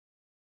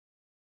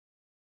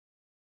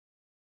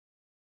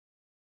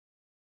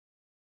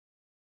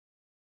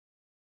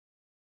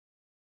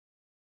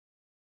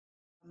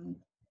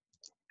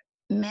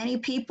many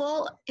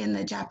people in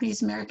the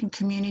Japanese American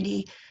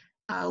community,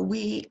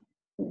 we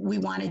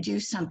want to do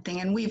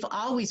something, and we've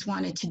always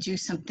wanted to do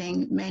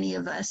something, many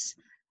of us.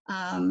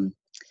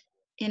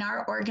 In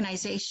our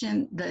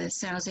organization, the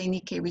San Jose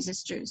Nikkei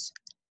Resistors,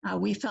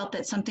 we felt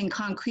that something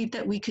concrete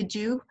that we could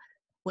do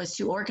was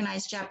to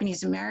organize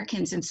Japanese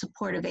Americans in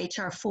support of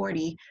HR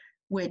 40,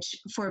 which,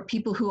 for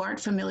people who aren't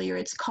familiar,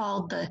 it's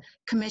called the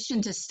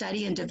Commission to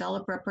Study and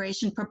Develop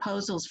Reparation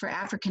Proposals for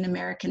African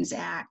Americans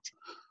Act.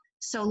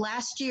 So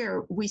last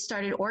year, we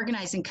started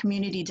organizing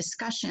community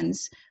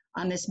discussions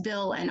on this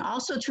bill, and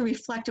also to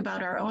reflect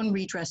about our own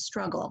redress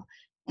struggle.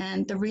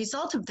 And the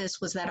result of this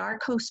was that our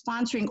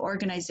co-sponsoring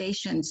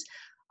organizations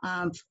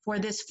for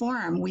this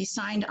forum, we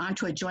signed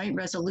onto a joint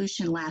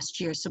resolution last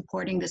year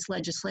supporting this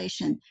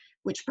legislation,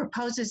 which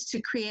proposes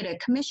to create a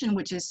commission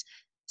which is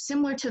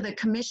similar to the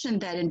commission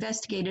that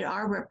investigated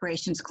our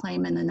reparations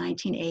claim in the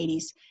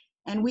 1980s.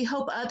 And we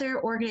hope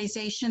other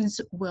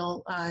organizations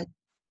will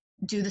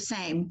do the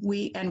same.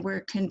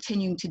 We're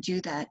continuing to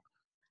do that.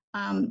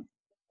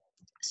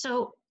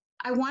 So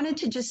I wanted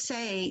to just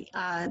say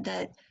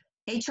that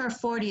HR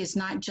 40 is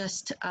not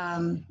just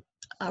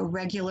a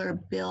regular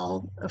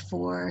bill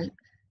for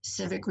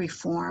civic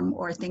reform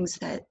or things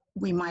that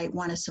we might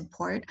want to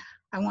support.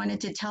 I wanted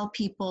to tell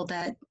people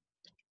that,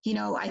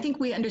 I think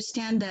we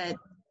understand that,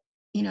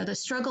 the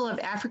struggle of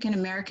African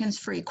Americans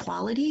for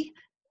equality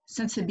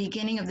since the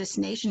beginning of this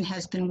nation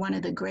has been one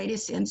of the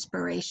greatest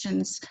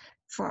inspirations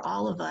for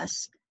all of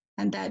us,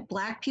 and that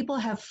Black people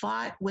have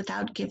fought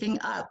without giving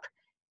up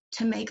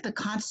to make the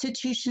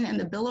Constitution and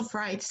the Bill of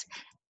Rights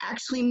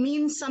actually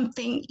mean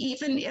something,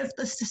 even if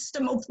the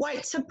system of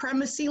white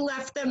supremacy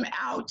left them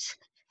out.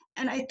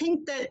 And I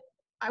think that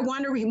I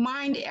want to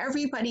remind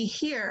everybody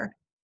here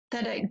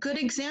that a good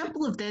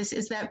example of this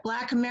is that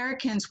Black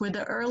Americans were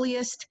the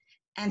earliest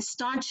and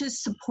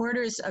staunchest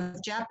supporters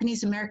of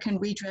Japanese American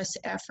redress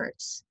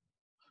efforts.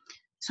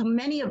 So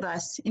many of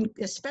us,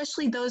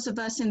 especially those of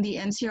us in the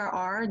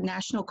NCRR,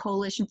 National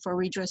Coalition for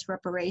Redress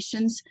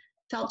Reparations,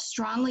 felt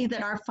strongly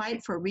that our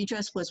fight for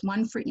redress was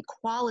one for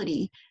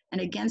equality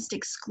and against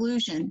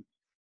exclusion.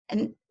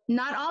 And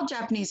not all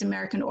Japanese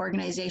American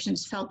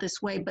organizations felt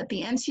this way, but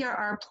the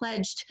NCRR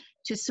pledged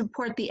to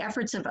support the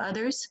efforts of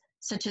others,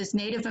 such as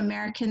Native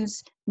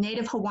Americans,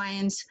 Native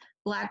Hawaiians,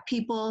 Black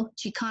people,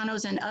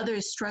 Chicanos, and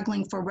others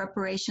struggling for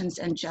reparations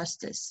and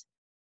justice.